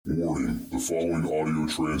Warning, the following audio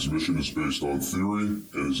transmission is based on theory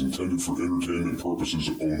and is intended for entertainment purposes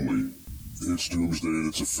only. It's Doomsday and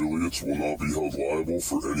its affiliates will not be held liable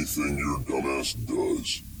for anything your dumbass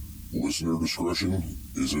does. Listener discretion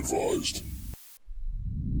is advised.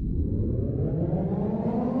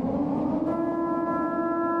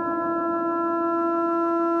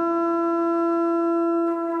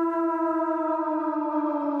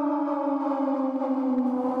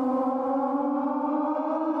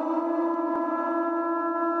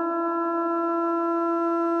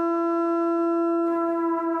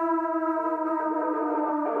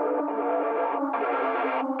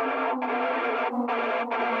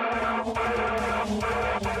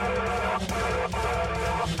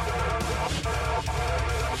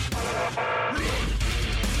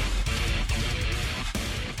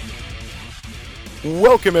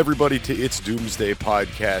 Welcome, everybody, to It's Doomsday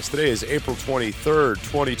Podcast. Today is April 23rd,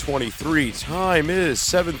 2023. Time is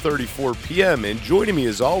 7:34 p.m., and joining me,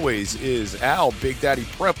 as always, is Al, Big Daddy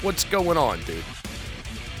Prep. What's going on, dude?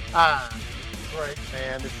 Great,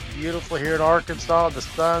 man. It's beautiful here in Arkansas. The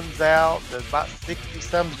sun's out. There's about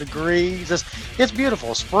 60-some degrees. It's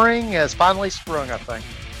beautiful. Spring has finally sprung, I think.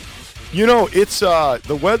 You know, it's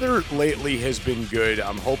the weather lately has been good.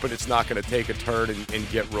 I'm hoping it's not going to take a turn and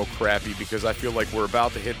get real crappy, because I feel like we're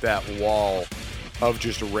about to hit that wall of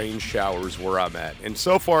just rain showers where I'm at. And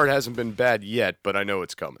so far it hasn't been bad yet, but I know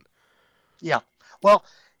it's coming. Yeah. Well,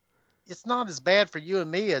 it's not as bad for you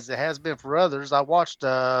and me as it has been for others. I watched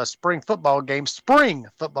a spring football game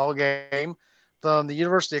from the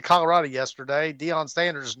University of Colorado yesterday. Deion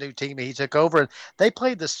Sanders' new team he took over, and they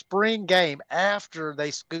played the spring game after they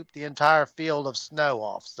scooped the entire field of snow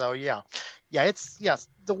off. So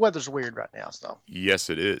the weather's weird right now. So yes,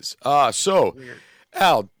 it is. Weird.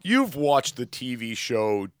 Al, you've watched the TV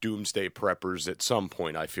show Doomsday Preppers at some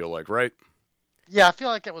point, I feel like, right? Yeah, I feel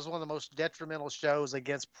like it was one of the most detrimental shows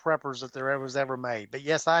against preppers that there was ever made. But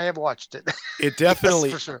yes, I have watched it. It definitely.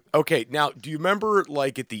 Yes, for sure. Okay, now, do you remember,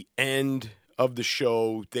 like, at the end of the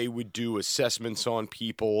show, they would do assessments on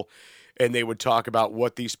people, and they would talk about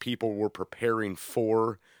what these people were preparing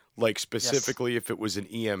for, like specifically if it was an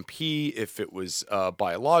EMP, if it was a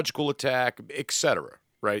biological attack, etc.,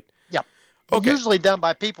 right? Yeah. Okay. Usually done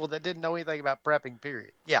by people that didn't know anything about prepping,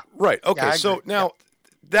 period. Yeah. Right. Okay, yeah, so now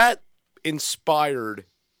that inspired,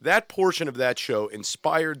 that portion of that show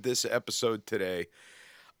inspired this episode today.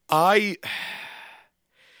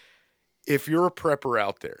 If you're a prepper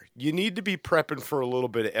out there, you need to be prepping for a little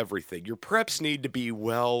bit of everything. Your preps need to be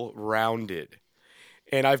well-rounded.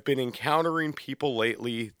 And I've been encountering people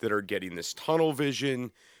lately that are getting this tunnel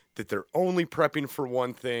vision, that they're only prepping for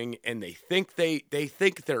one thing, and they think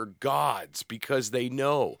they're gods because they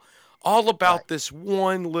know all about this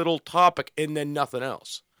one little topic and then nothing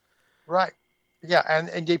else. Right. Yeah,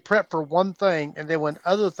 and they prep for one thing, and then when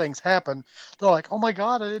other things happen, they're like, oh, my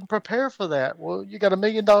God, I didn't prepare for that. Well, you got $1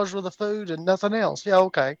 million worth of food and nothing else. Yeah,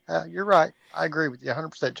 okay. You're right. I agree with you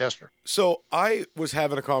 100%, Chester. So I was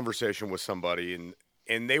having a conversation with somebody,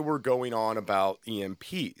 and they were going on about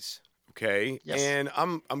EMPs, okay? Yes. And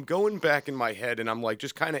I'm going back in my head, and I'm like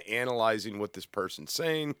just kind of analyzing what this person's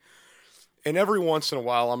saying. And every once in a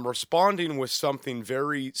while, I'm responding with something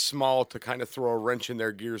very small to kind of throw a wrench in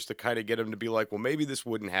their gears to kind of get them to be like, well, maybe this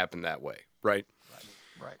wouldn't happen that way, right?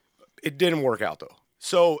 Right. It didn't work out, though.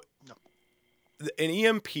 So No. an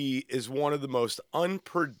EMP is one of the most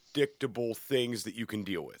unpredictable things that you can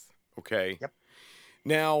deal with, okay? Yep.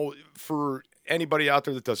 Now, for anybody out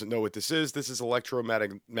there that doesn't know what this is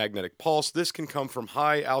electromagnetic pulse. This can come from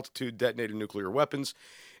high-altitude detonated nuclear weapons,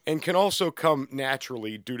 and can also come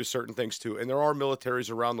naturally due to certain things too. And there are militaries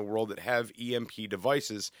around the world that have EMP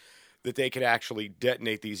devices that they can actually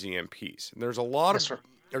detonate these EMPs. And there's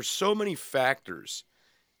there's so many factors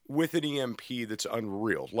with an EMP that's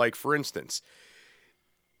unreal. Like, for instance,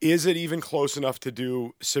 is it even close enough to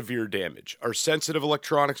do severe damage? Are sensitive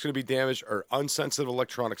electronics going to be damaged? Are unsensitive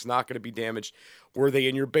electronics not going to be damaged? Were they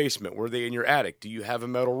in your basement? Were they in your attic? Do you have a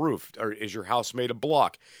metal roof? Or is your house made of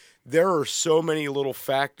block? There are so many little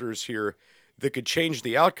factors here that could change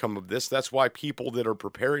the outcome of this. That's why people that are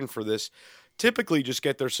preparing for this typically just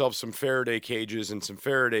get themselves some Faraday cages and some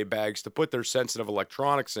Faraday bags to put their sensitive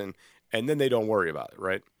electronics in, and then they don't worry about it,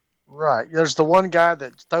 right? Right. There's the one guy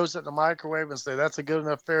that throws it in the microwave and say, that's a good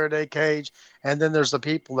enough Faraday cage. And then there's the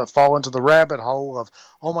people that fall into the rabbit hole of,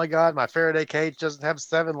 oh my God, my Faraday cage doesn't have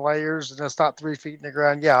 7 layers and it's not 3 feet in the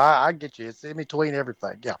ground. Yeah, I get you. It's in between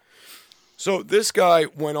everything. Yeah. So this guy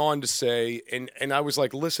went on to say, and I was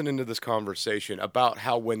like listening to this conversation about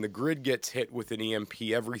how when the grid gets hit with an EMP,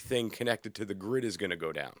 everything connected to the grid is going to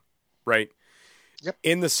go down, right? Yep.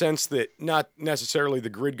 In the sense that not necessarily the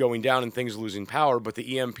grid going down and things losing power, but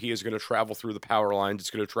the EMP is going to travel through the power lines.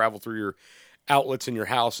 It's going to travel through your outlets in your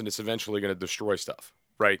house, and it's eventually going to destroy stuff,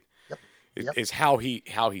 right? Yep. Is how he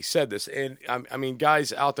said this. And I mean,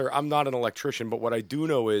 guys out there, I'm not an electrician, but what I do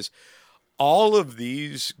know is all of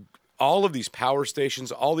these power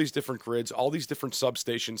stations, all these different grids, all these different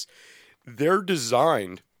substations, they're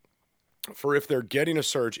designed for if they're getting a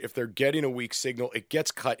surge, if they're getting a weak signal, it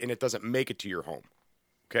gets cut and it doesn't make it to your home.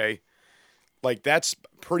 Okay? Like, that's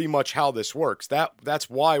pretty much how this works. That's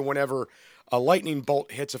why whenever a lightning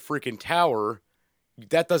bolt hits a freaking tower,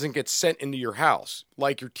 that doesn't get sent into your house.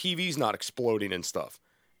 Like, your TV's not exploding and stuff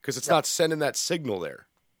because it's not sending that signal there,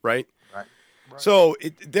 right? Right. So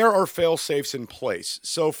there are fail safes in place.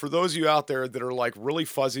 So for those of you out there that are like really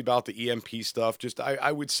fuzzy about the EMP stuff, just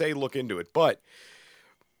I would say look into it. But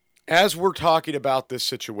as we're talking about this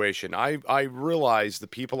situation, I realize the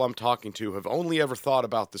people I'm talking to have only ever thought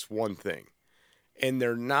about this one thing, and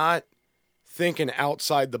they're not thinking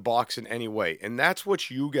outside the box in any way. And that's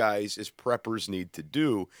what you guys as preppers need to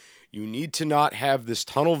do. You need to not have this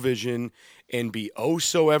tunnel vision and be oh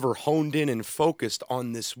so ever honed in and focused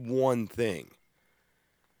on this one thing.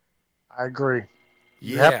 I agree.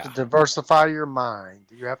 You Yeah. have to diversify your mind.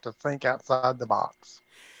 You have to think outside the box.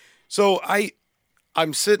 So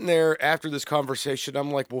I'm sitting there after this conversation.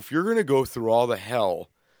 I'm like, well, if you're going to go through all the hell,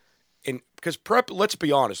 and because let's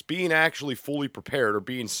be honest, being actually fully prepared or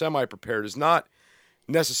being semi-prepared is not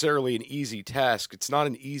necessarily an easy task. It's not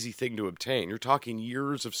an easy thing to obtain. You're talking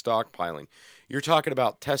years of stockpiling. You're talking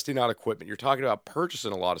about testing out equipment. You're talking about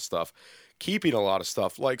purchasing a lot of stuff, keeping a lot of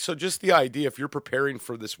stuff. Like, so just the idea, if you're preparing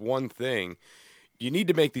for this one thing, you need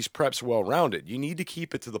to make these preps well-rounded. You need to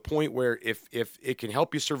keep it to the point where if it can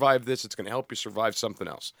help you survive this, it's going to help you survive something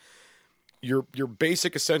else. Your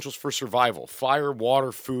basic essentials for survival: fire,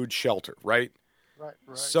 water, food, shelter, right? Right.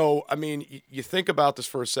 So, I mean, you think about this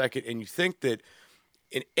for a second, and you think that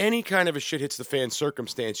in any kind of a shit hits the fan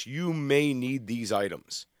circumstance, you may need these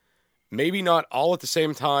items. Maybe not all at the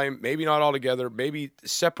same time, maybe not all together, maybe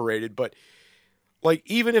separated, but like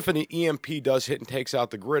even if an EMP does hit and takes out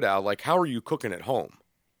the grid out, like how are you cooking at home?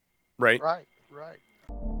 Right? Right.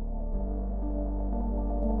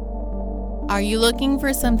 Are you looking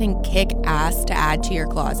for something kick-ass to add to your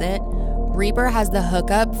closet? Reaper has the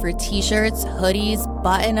hookup for t-shirts, hoodies,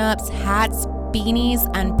 button-ups, hats, beanies,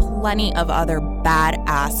 and plenty of other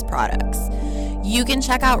badass products. You can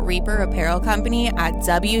check out Reaper Apparel Company at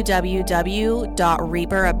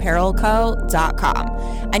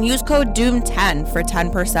www.reaperapparelco.com and use code DOOM10 for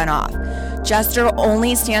 10% off. Jester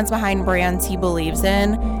only stands behind brands he believes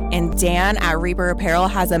in, and Dan at Reaper Apparel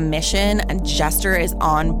has a mission, and Jester is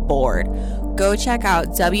on board. Go check out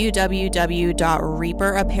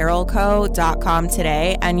www.reaperapparelco.com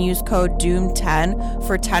today and use code DOOM10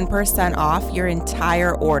 for 10% off your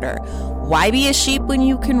entire order. Why be a sheep when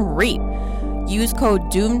you can reap? Use code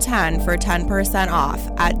DOOM10 for 10% off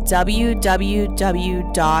at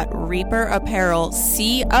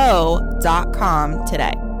www.reaperapparelco.com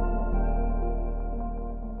today.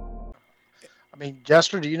 I mean,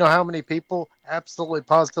 Jester, do you know how many people absolutely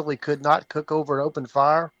positively could not cook over an open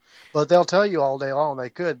fire? But they'll tell you all day long they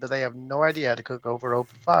could, but they have no idea how to cook over an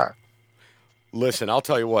open fire. Listen, I'll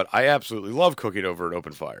tell you what, I absolutely love cooking over an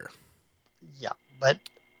open fire. Yeah, but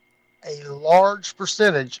a large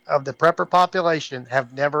percentage of the prepper population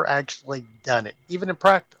have never actually done it, even in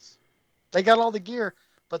practice. They got all the gear,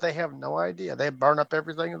 but they have no idea. They burn up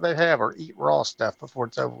everything that they have or eat raw stuff before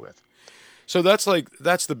it's over with. So that's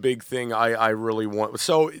the big thing I really want.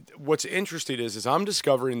 So what's interesting is I'm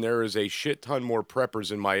discovering there is a shit ton more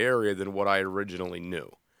preppers in my area than what I originally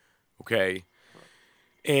knew. Okay.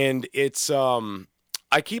 And it's,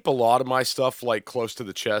 I keep a lot of my stuff like close to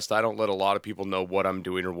the chest. I don't let a lot of people know what I'm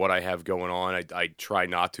doing or what I have going on. I try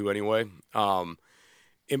not to anyway. I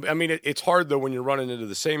mean, it's hard though when you're running into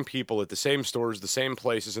the same people at the same stores, the same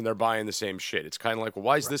places, and they're buying the same shit. It's kind of like, well,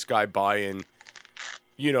 why is this guy buying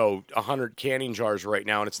 100 canning jars right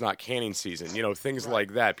now and it's not canning season? Things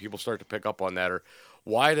like that. People start to pick up on that. Or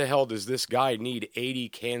why the hell does this guy need 80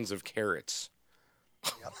 cans of carrots?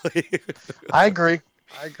 Yep. I agree.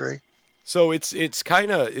 So it's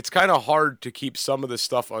kind of hard to keep some of this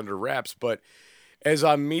stuff under wraps, but as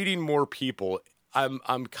I'm meeting more people,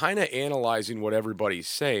 I'm kind of analyzing what everybody's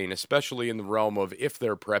saying, especially in the realm of if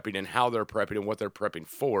they're prepping and how they're prepping and what they're prepping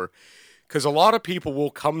for. Because a lot of people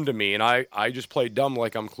will come to me, and I just play dumb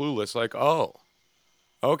like I'm clueless, like, oh,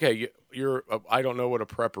 okay, you're I don't know what a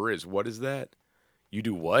prepper is. What is that? You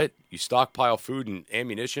do what? You stockpile food and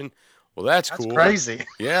ammunition? Well, that's That's cool. crazy.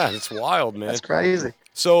 Yeah, it's wild, man. That's crazy.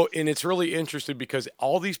 So, and it's really interesting because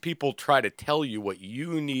all these people try to tell you what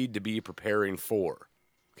you need to be preparing for.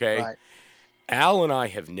 Okay? Right. Al and I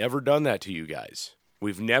have never done that to you guys.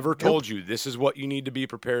 We've never told you this is what you need to be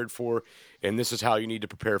prepared for and this is how you need to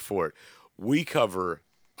prepare for it. We cover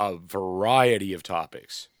a variety of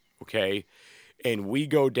topics, okay? And we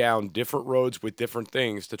go down different roads with different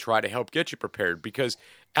things to try to help get you prepared because,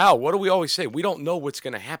 Al, what do we always say? We don't know what's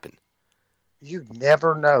going to happen. You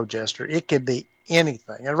never know, Jester. It could be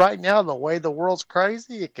anything. And right now, the way the world's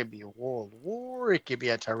crazy, it could be a world war. It could be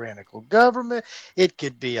a tyrannical government. It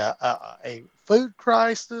could be a food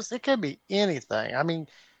crisis. It could be anything. I mean,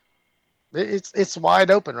 it's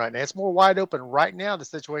wide open right now. It's more wide open right now, the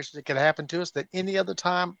situation that could happen to us than any other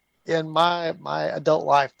time in my adult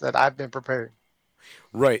life that I've been preparing.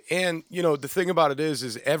 Right. And, you know, the thing about it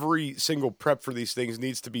is every single prep for these things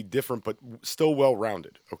needs to be different, but still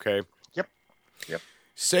well-rounded, okay? Yep.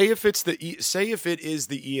 Say if it is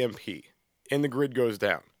the EMP and the grid goes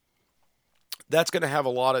down, that's going to have a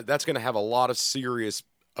lot of serious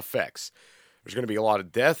effects. There's going to be a lot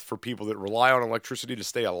of death for people that rely on electricity to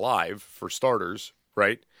stay alive, for starters,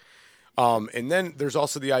 right? And then there's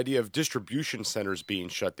also the idea of distribution centers being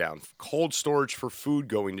shut down, cold storage for food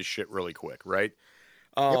going to shit really quick, right?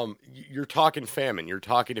 You're talking famine. You're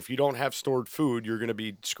talking if you don't have stored food, you're going to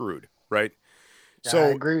be screwed, right? Yeah, So I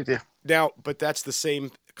agree with you. Now, but that's the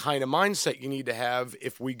same kind of mindset you need to have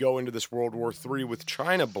if we go into this World War III with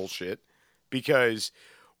China bullshit, because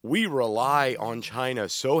we rely on China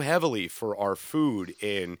so heavily for our food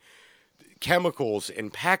and chemicals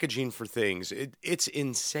and packaging for things. It's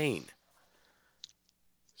insane.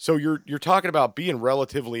 So you're talking about being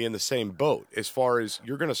relatively in the same boat as far as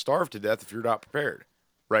you're going to starve to death if you're not prepared,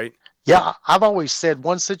 right? Yeah, I've always said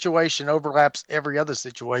one situation overlaps every other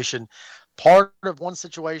situation. Part of one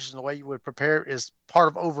situation, the way you would prepare, is part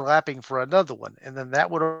of overlapping for another one, and then that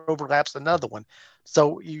one overlaps another one.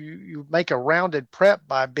 So you make a rounded prep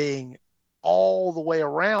by being all the way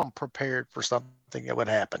around prepared for something that would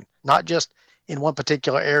happen, not just in one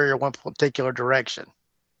particular area, one particular direction.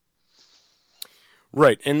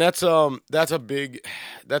 Right, and that's a big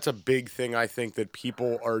thing. I think that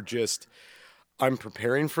people are just, I'm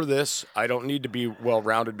preparing for this. I don't need to be well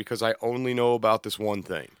rounded because I only know about this one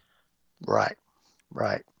thing. Right.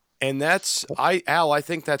 And that's Al, I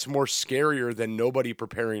think that's more scarier than nobody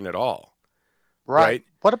preparing at all. Right.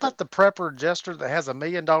 What about the prepper Jester that has $1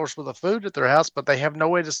 million worth of food at their house, but they have no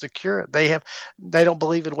way to secure it? They don't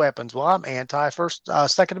believe in weapons. Well, I'm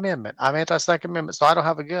Second Amendment. I'm anti-Second Amendment, so I don't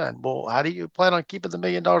have a gun. Well, how do you plan on keeping the $1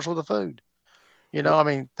 million worth of food? You know, I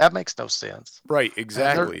mean, that makes no sense. Right,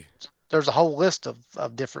 exactly. There's a whole list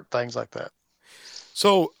of different things like that.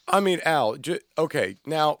 So, I mean, Al, okay,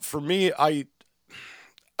 now for me, I'll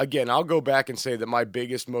go back and say that my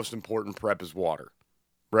biggest, most important prep is water,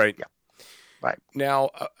 right? Yeah. Right.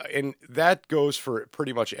 Now, and that goes for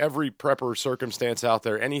pretty much every prepper circumstance out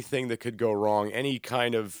there, anything that could go wrong, any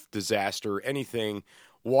kind of disaster, anything,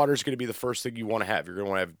 water's going to be the first thing you want to have. You're going to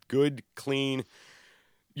want to have good, clean,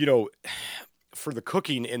 you know, for the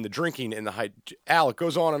cooking and the drinking and Al, it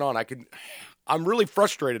goes on and on. I'm really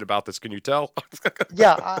frustrated about this. Can you tell?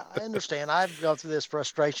 Yeah, I understand. I've gone through this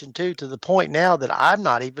frustration too, to the point now that I'm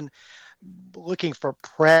not even looking for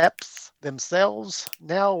preps themselves.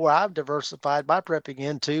 Now where I've diversified my prepping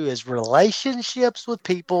into is relationships with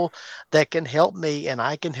people that can help me and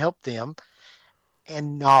I can help them,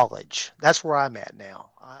 and knowledge. That's where I'm at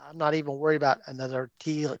now. I'm not even worried about another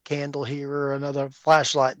tea candle here or another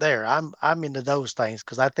flashlight there. I'm into those things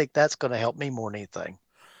because I think that's going to help me more than anything.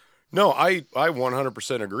 No, I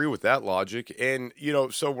 100% agree with that logic. And, you know,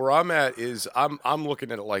 so where I'm at is I'm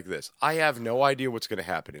looking at it like this. I have no idea what's going to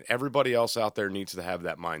happen. And everybody else out there needs to have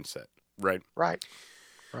that mindset, right? Right.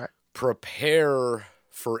 Prepare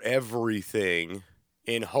for everything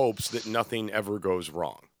in hopes that nothing ever goes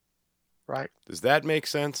wrong. Right. Does that make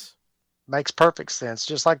sense? Makes perfect sense.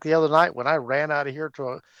 Just like the other night when I ran out of here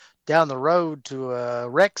down the road to a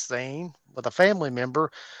wreck scene with a family member,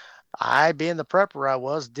 I, being the prepper I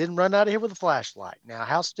was, didn't run out of here with a flashlight. Now,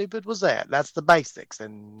 how stupid was that? That's the basics.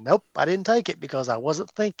 And nope, I didn't take it because I wasn't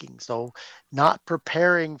thinking. So not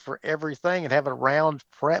preparing for everything and having round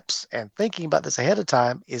preps and thinking about this ahead of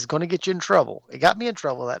time is going to get you in trouble. It got me in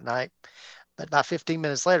trouble that night. But about 15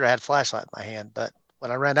 minutes later, I had a flashlight in my hand. But when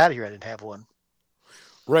I ran out of here, I didn't have one.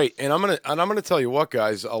 Right. And I'm gonna tell you what,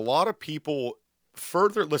 guys, a lot of people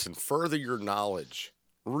further your knowledge.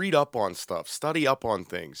 Read up on stuff, study up on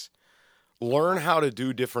things. Learn how to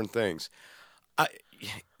do different things.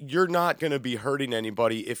 You're not going to be hurting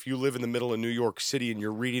anybody if you live in the middle of New York City and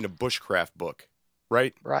you're reading a bushcraft book,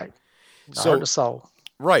 right? Right. Heart and soul.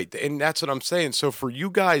 Right, and that's what I'm saying. So for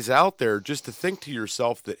you guys out there, just to think to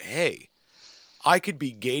yourself that, hey, I could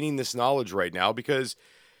be gaining this knowledge right now because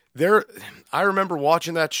I remember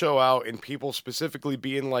watching that show out and people specifically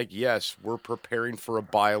being like, yes, we're preparing for a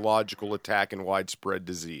biological attack and widespread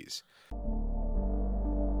disease.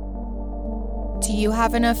 Do you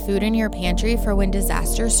have enough food in your pantry for when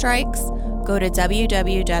disaster strikes? Go to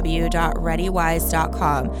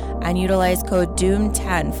www.readywise.com and utilize code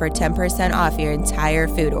DOOM10 for 10% off your entire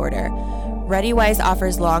food order. ReadyWise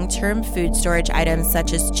offers long-term food storage items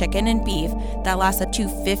such as chicken and beef that last up to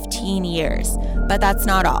 15 years. But that's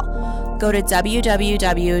not all. Go to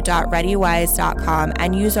www.readywise.com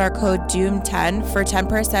and use our code DOOM10 for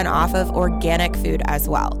 10% off of organic food as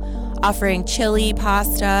well. Offering chili,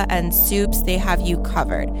 pasta, and soups, they have you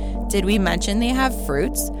covered. Did we mention they have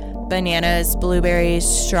fruits? Bananas, blueberries,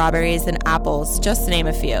 strawberries, and apples, just to name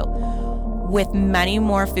a few. With many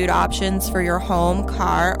more food options for your home,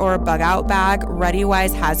 car, or bug-out bag,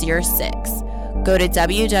 ReadyWise has your six. Go to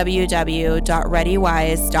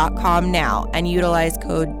www.readywise.com now and utilize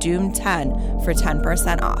code DOOM10 for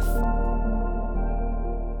 10% off.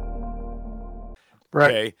 Right.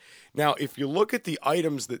 Okay. Now, if you look at the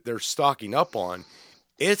items that they're stocking up on,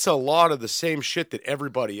 it's a lot of the same shit that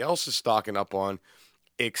everybody else is stocking up on,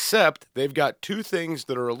 except they've got two things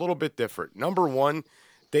that are a little bit different. Number one,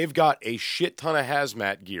 they've got a shit ton of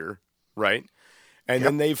hazmat gear, right? And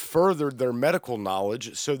then they've furthered their medical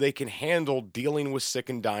knowledge so they can handle dealing with sick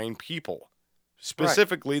and dying people,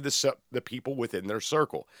 specifically the people within their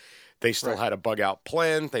circle. They still had a bug-out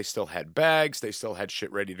plan. They still had bags. They still had shit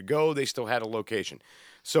ready to go. They still had a location.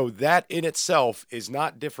 So that in itself is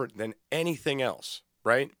not different than anything else,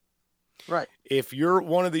 right? Right. If you're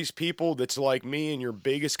one of these people that's like me and your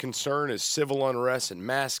biggest concern is civil unrest and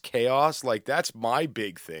mass chaos, like that's my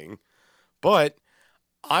big thing. But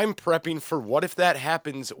I'm prepping for what if that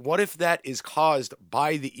happens? What if that is caused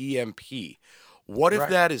by the EMP? What if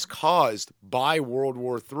that is caused by World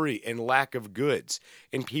War III and lack of goods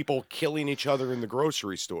and people killing each other in the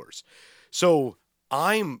grocery stores? So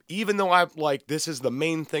even though I'm like, this is the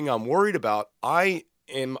main thing I'm worried about, I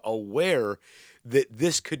am aware that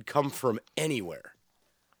this could come from anywhere.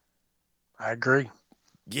 I agree.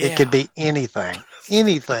 Yeah. It could be anything.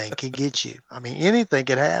 Anything could get you. I mean, anything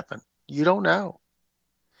could happen. You don't know.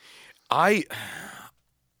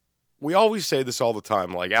 We always say this all the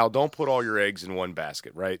time, like, Al, don't put all your eggs in one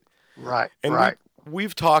basket, right? Right. And right.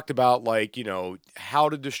 We've talked about, like, how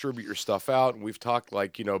to distribute your stuff out. And we've talked,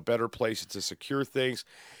 like, better places to secure things.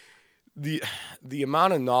 The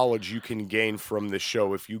amount of knowledge you can gain from this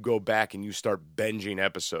show, if you go back and you start binging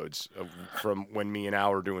episodes from when me and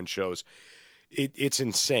Al are doing shows, it's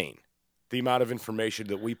insane. The amount of information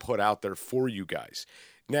that we put out there for you guys.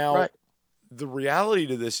 Now, the reality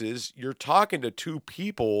to this is you're talking to two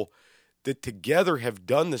people that together have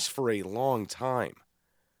done this for a long time.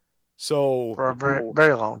 So for a very,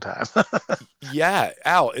 very long time. Yeah,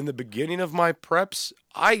 Al, in the beginning of my preps,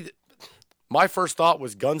 my first thought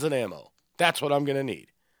was guns and ammo. That's what I'm going to need,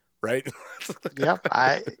 right? Yep.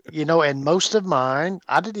 And most of mine,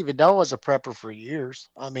 I didn't even know I was a prepper for years.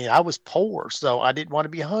 I mean, I was poor, so I didn't want to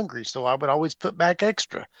be hungry. So I would always put back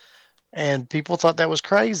extra. And people thought that was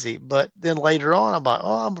crazy. But then later on, I'm like,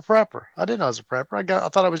 oh, I'm a prepper. I didn't know I was a prepper. I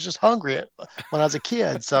thought I was just hungry when I was a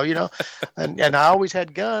kid. So, and I always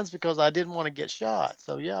had guns because I didn't want to get shot.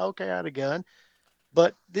 So, yeah, okay, I had a gun.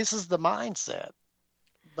 But this is the mindset.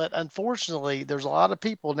 But unfortunately, there's a lot of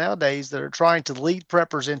people nowadays that are trying to lead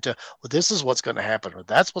preppers into, well, this is what's going to happen or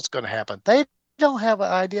that's what's going to happen. They don't have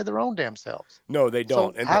an idea of their own damn selves. No, they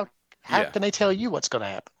don't. So and how can they tell you what's going to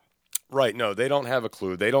happen? Right. No, they don't have a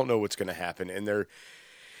clue. They don't know what's going to happen.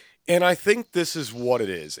 And I think this is what it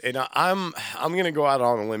is. And I'm going to go out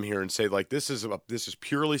on a limb here and say, like, this is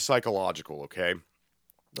purely psychological. Okay.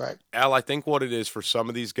 Right. Al, I think what it is for some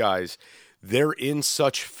of these guys, they're in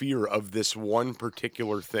such fear of this one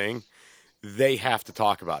particular thing. They have to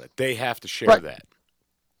talk about it. They have to share that.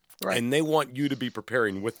 Right. And they want you to be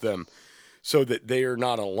preparing with them so that they are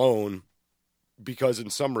not alone, because in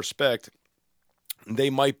some respect,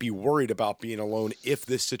 they might be worried about being alone if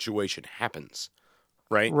this situation happens,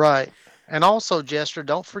 right? Right. And also, Jester,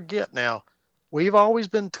 don't forget now, we've always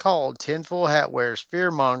been called tinfoil hat wearers,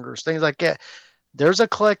 fear mongers, things like that. There's a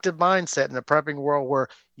collective mindset in the prepping world where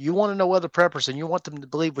you want to know other preppers and you want them to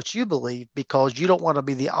believe what you believe because you don't want to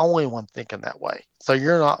be the only one thinking that way. So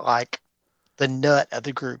you're not like the nut of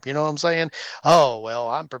the group. You know what I'm saying? Oh, well,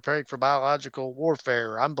 I'm preparing for biological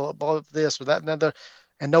warfare. I'm this or that and other.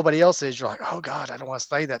 And nobody else is. You're like, oh, God, I don't want to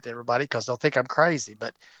say that to everybody because they'll think I'm crazy.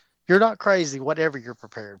 But You're not crazy, whatever you're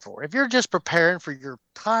preparing for. If you're just preparing for your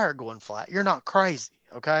tire going flat, you're not crazy.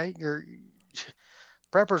 Okay.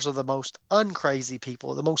 Preppers are the most uncrazy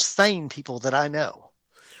people, the most sane people that I know.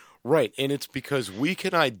 Right, and it's because we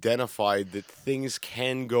can identify that things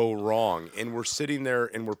can go wrong, and we're sitting there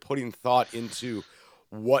and we're putting thought into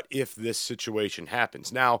what if this situation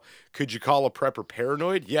happens. Now, could you call a prepper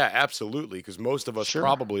paranoid? Yeah, absolutely, because most of us Sure.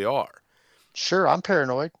 probably are. Sure, I'm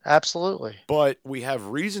paranoid. Absolutely. But we have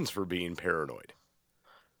reasons for being paranoid.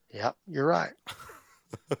 Yep, you're right.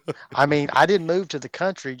 I mean, I didn't move to the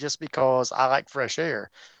country just because I like fresh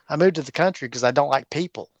air. I moved to the country because I don't like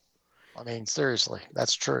people. I mean, seriously,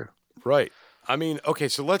 that's true. Right. I mean, okay,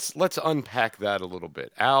 so let's unpack that a little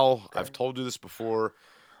bit. Al, I've told you this before.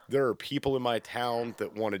 There are people in my town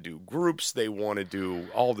that want to do groups. They want to do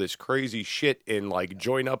all this crazy shit and like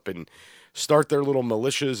join up and start their little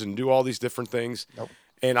militias and do all these different things. Nope.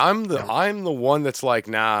 And I'm the one that's like,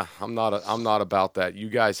 nah, I'm not about that. You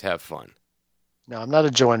guys have fun. No, I'm not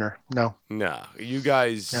a joiner. No. Nah, you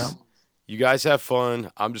guys have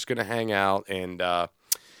fun. I'm just gonna hang out and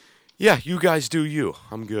yeah, you guys do you.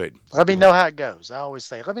 I'm good. Let me know how it goes. I always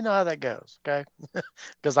say, let me know how that goes, okay?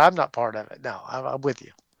 Because I'm not part of it. No, I'm with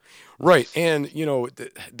you. Right, and you know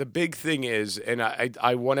the big thing is, and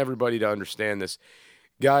I want everybody to understand this,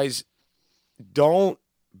 guys. Don't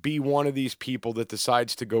be one of these people that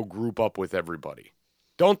decides to go group up with everybody.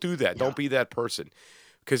 Don't do that. Yeah. Don't be that person,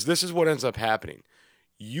 because this is what ends up happening.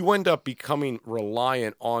 You end up becoming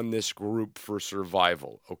reliant on this group for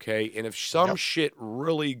survival, okay? And if some shit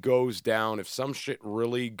really goes down, if some shit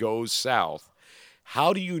really goes south,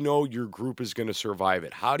 how do you know your group is going to survive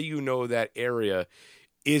it? How do you know that area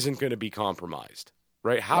isn't going to be compromised,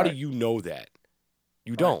 right? How do you know that?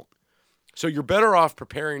 You don't. So you're better off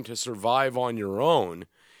preparing to survive on your own.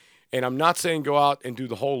 And I'm not saying go out and do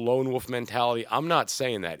the whole lone wolf mentality. I'm not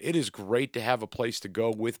saying that. It is great to have a place to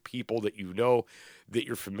go with people that you know, that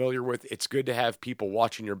you're familiar with. It's good to have people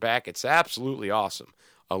watching your back. It's absolutely awesome.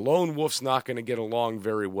 A lone wolf's not going to get along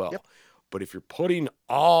very well. Yep. But if you're putting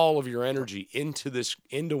all of your energy into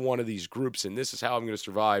one of these groups, and this is how I'm going to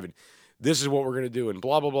survive, and this is what we're going to do, and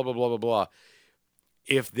blah, blah, blah, blah, blah, blah, blah.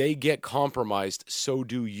 If they get compromised, so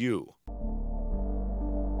do you.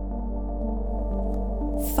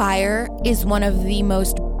 Fire is one of the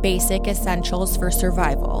most basic essentials for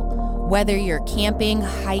survival. Whether you're camping,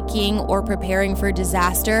 hiking, or preparing for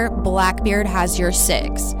disaster, Blackbeard has your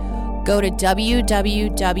six. Go to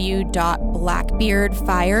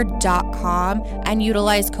www.blackbeardfire.com and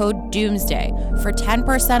utilize code DOOMSDAY for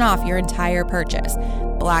 10% off your entire purchase.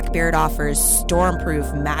 Blackbeard offers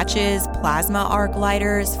stormproof matches, plasma arc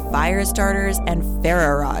lighters, fire starters, and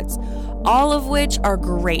ferro rods, all of which are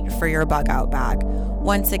great for your bug out bag.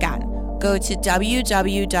 Once again, go to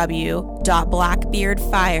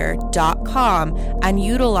www.blackbeardfire.com and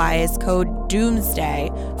utilize code DOOMSDAY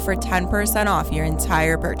for 10% off your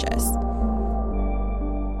entire purchase.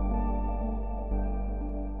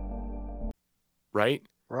 Right?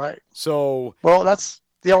 Right. So, well, that's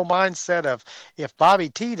the old mindset of if Bobby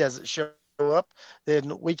T doesn't show up,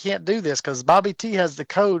 then we can't do this because Bobby T has the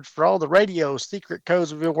code for all the radio secret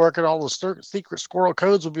codes we've been working on, all the secret squirrel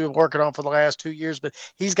codes we've been working on for the last 2 years, but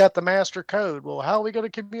he's got the master code. Well, how are we going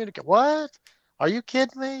to communicate? What? Are you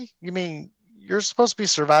kidding me? You mean you're supposed to be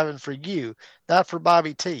surviving for you, not for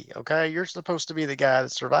Bobby T, okay? You're supposed to be the guy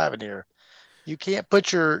that's surviving here. You can't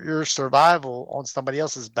put your survival on somebody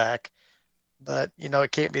else's back, but, you know,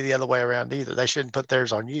 it can't be the other way around either. They shouldn't put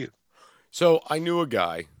theirs on you. So I knew a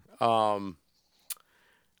guy.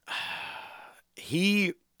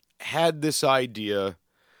 He had this idea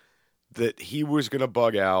that he was going to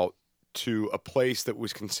bug out to a place that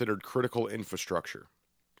was considered critical infrastructure.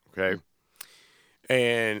 Okay.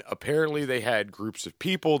 And apparently they had groups of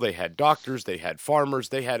people, they had doctors, they had farmers,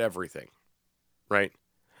 they had everything. Right?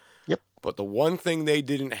 Yep. But the one thing they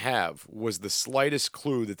didn't have was the slightest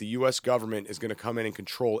clue that the U.S. government is going to come in and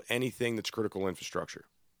control anything that's critical infrastructure.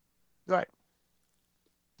 Right.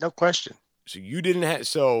 No question. So you didn't have,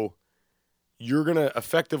 so you're going to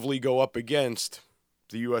effectively go up against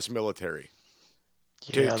the U.S. military.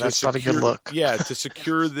 Yeah, that's not a good look. Yeah, to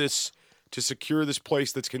secure this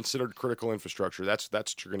place that's considered critical infrastructure. That's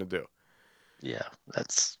what you're going to do. Yeah,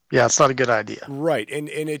 it's not a good idea. Right. And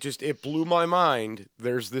it blew my mind.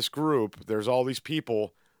 There's this group, there's all these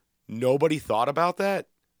people. Nobody thought about that?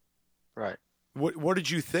 Right. What did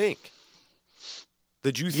you think?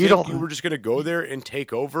 Did you think you were just going to go there and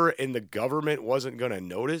take over and the government wasn't going to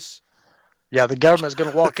notice? Yeah, the government's going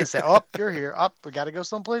to walk in and say, oh, you're here. Oh, we got to go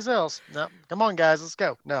someplace else. No, come on, guys, let's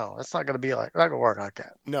go. No, it's not going to be like, not going to work like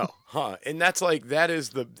that. No, huh? And that's like, that is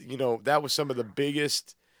that was some of the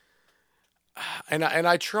biggest And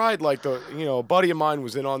I tried, like, a buddy of mine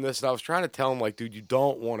was in on this, and I was trying to tell him, like, dude, you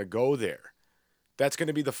don't want to go there. That's going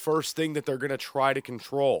to be the first thing that they're going to try to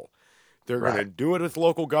control. They're going to do it with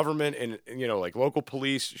local government and, like local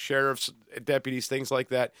police, sheriffs, deputies, things like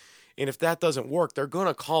that. And if that doesn't work, they're going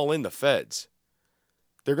to call in the feds.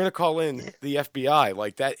 They're going to call in the FBI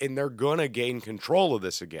like that, and they're going to gain control of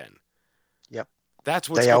this again. Yep. That's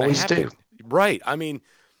what's going to happen. They always do. Right. I mean,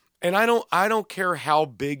 and I don't care how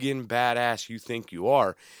big and badass you think you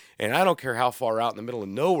are, and I don't care how far out in the middle of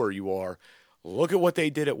nowhere you are. Look at what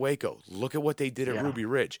they did at Waco. Look at what they did at Ruby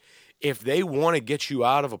Ridge. If they want to get you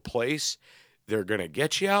out of a place, they're going to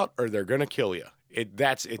get you out or they're going to kill you.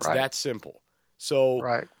 It's that simple.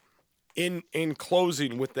 So in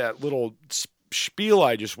closing with that little spiel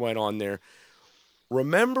I just went on there,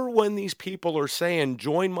 remember when these people are saying,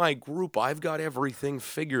 join my group, I've got everything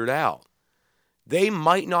figured out. They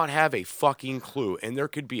might not have a fucking clue, and there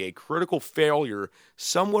could be a critical failure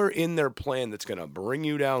somewhere in their plan that's going to bring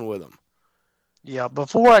you down with them. Yeah,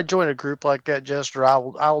 before I join a group like that, Jester, I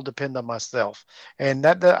will depend on myself, and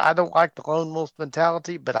that I don't like the lone wolf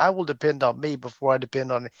mentality, but I will depend on me before I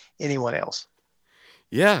depend on anyone else.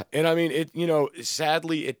 Yeah, and I mean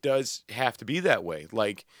sadly, it does have to be that way.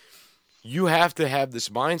 Like, you have to have this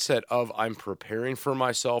mindset of I'm preparing for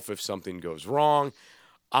myself if something goes wrong.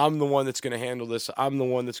 I'm the one that's going to handle this. I'm the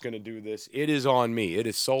one that's going to do this. It is on me. It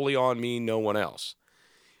is solely on me, no one else.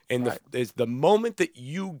 And the moment that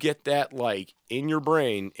you get that, like, in your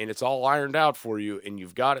brain and it's all ironed out for you and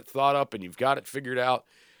you've got it thought up and you've got it figured out,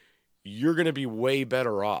 you're going to be way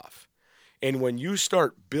better off. And when you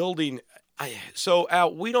start building,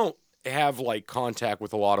 Al, we don't have, like, contact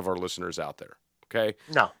with a lot of our listeners out there, okay?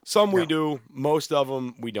 No. Some we do. Most of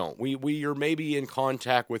them we don't. We are maybe in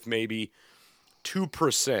contact with maybe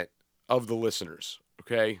 2% of the listeners,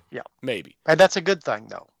 okay? Yeah. Maybe. And that's a good thing,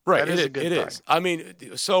 though. Right, it is. I mean,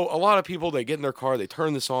 so a lot of people, they get in their car, they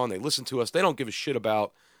turn this on, they listen to us. They don't give a shit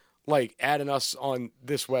about, like, adding us on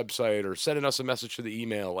this website or sending us a message to the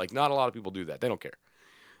email. Like, not a lot of people do that. They don't care.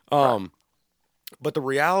 But the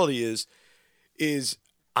reality is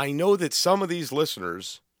I know that some of these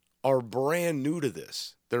listeners are brand new to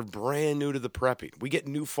this. They're brand new to the prepping. We get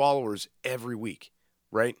new followers every week,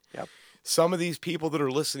 right? Yep. Some of these people that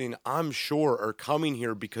are listening, I'm sure, are coming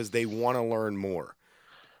here because they want to learn more.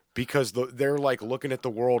 Because they're, like, looking at the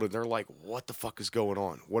world and they're like, what the fuck is going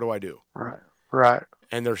on? What do I do? Right.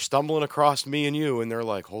 And they're stumbling across me and you, and they're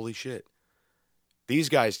like, holy shit. These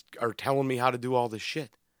guys are telling me how to do all this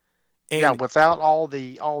shit. And without all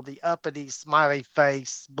the uppity smiley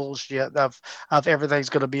face bullshit of everything's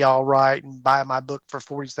going to be all right and buy my book for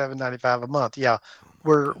 $47.95 a month. Yeah,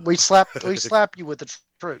 we slap you with the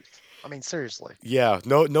truth. I mean, seriously. Yeah,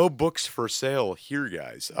 no books for sale here,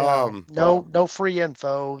 guys. No free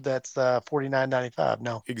info. That's $49.95.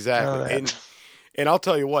 No, exactly. And I'll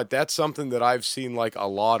tell you what, that's something that I've seen, like, a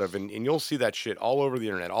lot of, and you'll see that shit all over the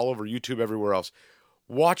internet, all over YouTube, everywhere else.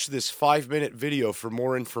 Watch this 5-minute video for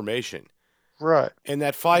more information. Right. And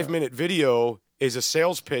that 5-minute video is a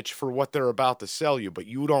sales pitch for what they're about to sell you, but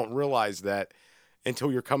you don't realize that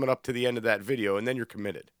until you're coming up to the end of that video, and then you're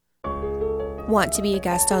committed. Want to be a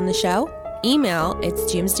guest on the show? Email it's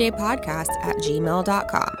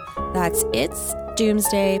doomsdaypodcast@gmail.com. That's it's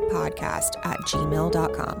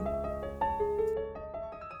doomsdaypodcast@gmail.com.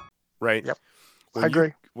 Right? Yep. I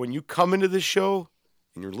agree. When you come into this show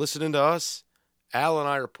and you're listening to us, Al and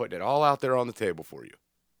I are putting it all out there on the table for you.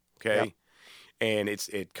 Okay? Yep. And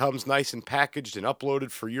it comes nice and packaged and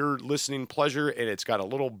uploaded for your listening pleasure, and it's got a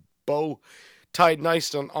little bow tied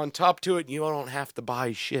nice on top to it, and you don't have to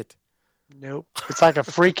buy shit. Nope. It's like a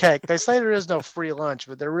free cake. They say there is no free lunch,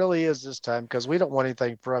 but there really is this time because we don't want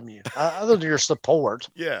anything from you other than your support.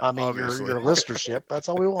 Yeah. I mean, your listenership. That's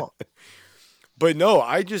all we want. But no,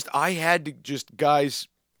 I had to just, guys,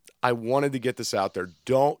 I wanted to get this out there.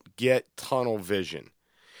 Don't get tunnel vision.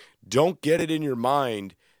 Don't get it in your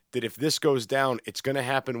mind that if this goes down, it's going to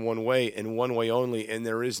happen one way and one way only, and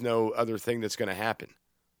there is no other thing that's going to happen.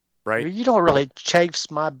 Right? You don't really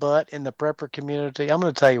chafes my butt in the prepper community. I'm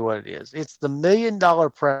going to tell you what it is. It's the $1 million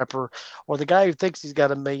prepper, or the guy who thinks he's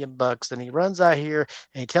got $1 million and he runs out here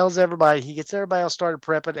and he tells everybody, he gets everybody else started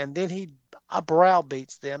prepping, and then he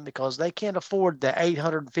browbeats them because they can't afford the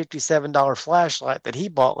 $857 flashlight that he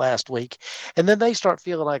bought last week. And then they start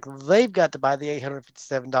feeling like they've got to buy the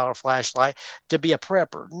 $857 flashlight to be a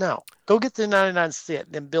prepper. No, go get the 99 cent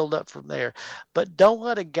and then build up from there. But don't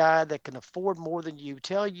let a guy that can afford more than you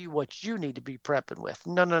tell you what you need to be prepping with.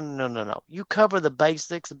 No. You cover the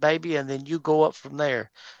basics, baby, and then you go up from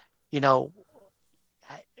there. You know,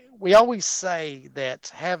 we always say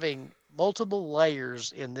that having multiple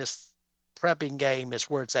layers in this prepping game is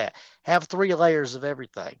where it's at. Have 3 layers of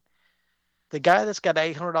everything. The guy that's got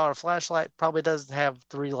an $800 flashlight probably doesn't have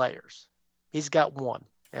 3 layers. He's got 1.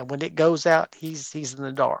 And when it goes out, he's in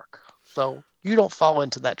the dark. So you don't fall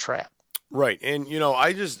into that trap. Right. And,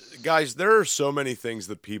 guys, there are so many things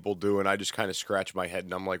that people do, and I just kind of scratch my head,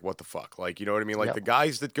 and I'm like, what the fuck? Like, you know what I mean? Like, Yep. the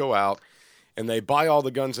guys that go out and they buy all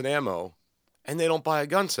the guns and ammo, and they don't buy a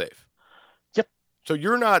gun safe. Yep. So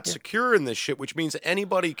you're not secure in this shit, which means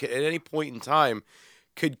anybody at any point in time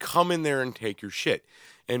could come in there and take your shit.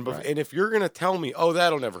 And and if you're going to tell me, oh,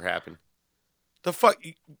 that'll never happen, the fuck,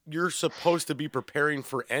 you're supposed to be preparing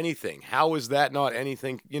for anything. How is that not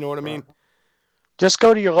anything? You know what I mean? Just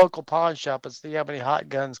go to your local pawn shop and see how many hot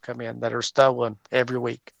guns come in that are stolen every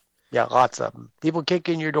week. Yeah, lots of them. People kick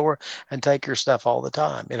in your door and take your stuff all the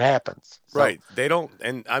time. It happens. So, Right. They don't.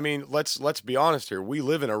 And I mean, let's be honest here. We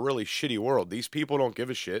live in a really shitty world. These people don't give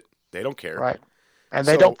a shit. They don't care. Right. And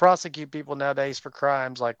they don't prosecute people nowadays for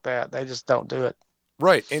crimes like that. They just don't do it.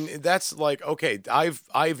 Right. And that's like, okay,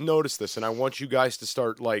 I've noticed this, and I want you guys to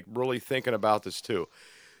start like really thinking about this too.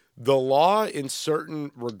 The law in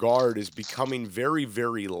certain regard is becoming very,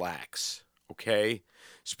 very lax, okay?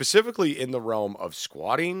 Specifically in the realm of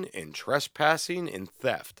squatting and trespassing and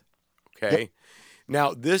theft, okay? Yep.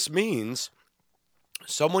 Now, this means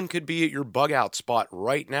someone could be at your bug out spot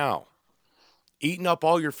right now, eating up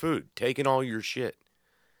all your food, taking all your shit.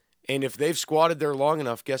 And if they've squatted there long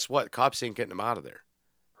enough, guess what? Cops ain't getting them out of there.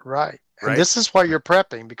 Right. And this is why you're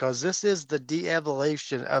prepping, because this is the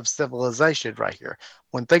de-evolution of civilization right here.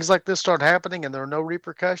 When things like this start happening and there are no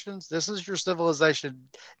repercussions, this is your civilization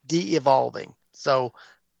de-evolving. So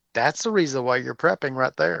that's the reason why you're prepping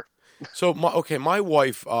right there. So, my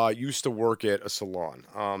wife used to work at a salon.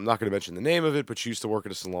 I'm not going to mention the name of it, but she used to work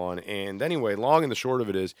at a salon. And anyway, long and the short of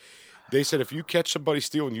it is, they said if you catch somebody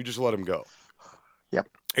stealing, you just let them go. Yep.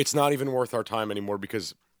 It's not even worth our time anymore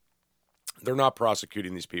because they're not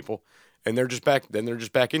prosecuting these people. And they're just back. Then they're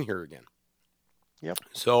just back in here again. Yep.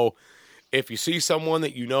 So, if you see someone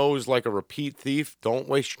that you know is like a repeat thief, don't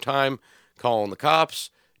waste your time calling the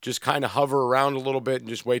cops. Just kind of hover around a little bit and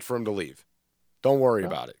just wait for him to leave. Don't worry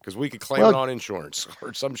about it, because we could claim it on insurance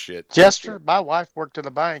or some shit. Jester, my wife worked at a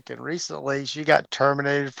bank, and recently she got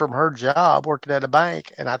terminated from her job working at a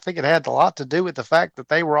bank. And I think it had a lot to do with the fact that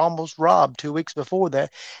they were almost robbed 2 weeks before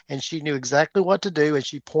that. And she knew exactly what to do. And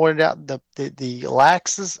she pointed out the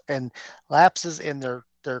lapses in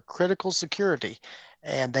their critical security.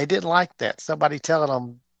 And they didn't like that. Somebody telling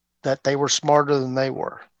them that they were smarter than they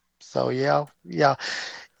were. So, yeah.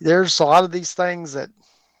 There's a lot of these things that,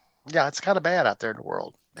 it's kind of bad out there in the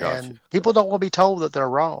world. Gotcha. And people don't want to be told that they're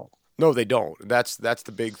wrong. No, they don't. That's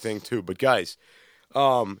the big thing, too. But, guys,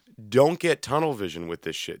 don't get tunnel vision with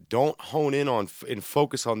this shit. Don't hone in on and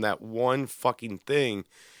focus on that one fucking thing.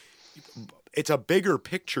 It's a bigger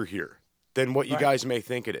picture here than what you guys may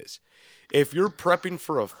think it is. If you're prepping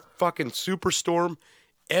for a fucking superstorm,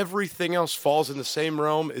 everything else falls in the same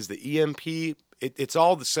realm as the EMP. It's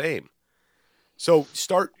all the same. So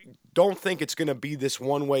don't think it's going to be this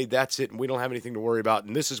one way, that's it, and we don't have anything to worry about,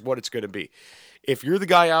 and this is what it's going to be. If you're the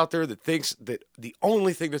guy out there that thinks that the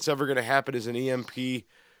only thing that's ever going to happen is an EMP,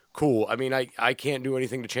 cool. I mean, I can't do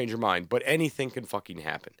anything to change your mind, but anything can fucking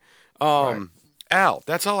happen. Al,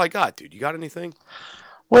 that's all I got, dude. You got anything?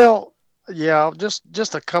 Well, yeah,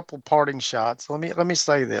 just a couple parting shots. Let me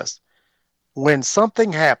say this. When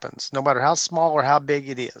something happens, no matter how small or how big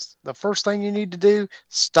it is, the first thing you need to do,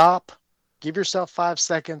 stop, give yourself 5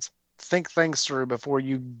 seconds, think things through before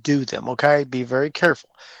you do them, okay? Be very careful.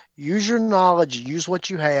 Use your knowledge, use what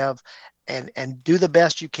you have, and do the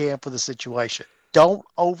best you can for the situation. Don't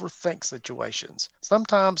overthink situations.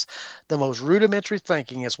 Sometimes the most rudimentary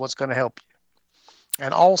thinking is what's going to help you.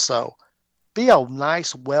 And also, be a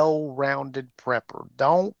nice, well-rounded prepper.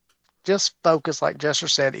 Don't just focus, like Jester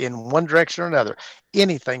said, in one direction or another.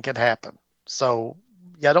 Anything can happen. So,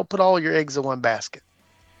 don't put all your eggs in one basket.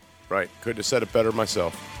 Right. Couldn't have said it better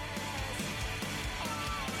myself.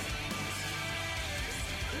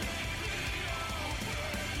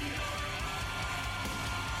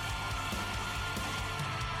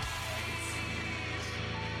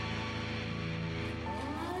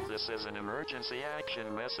 This is an emergency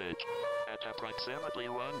action message. At approximately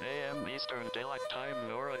 1 a.m. Eastern Daylight Time,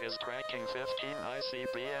 NORAD is tracking 15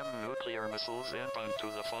 ICBM nuclear missiles inbound to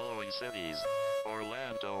the following cities: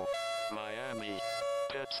 Orlando, Miami,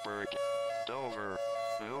 Pittsburgh, Dover,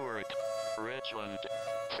 Newark, Richland,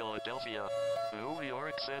 Philadelphia, New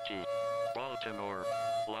York City, Baltimore,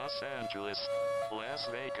 Los Angeles, Las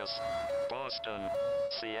Vegas, Boston,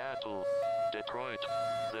 Seattle, Detroit.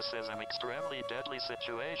 This is an extremely deadly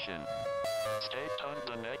situation. Stay tuned.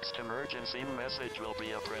 The next emergency message will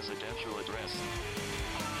be a presidential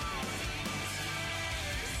address.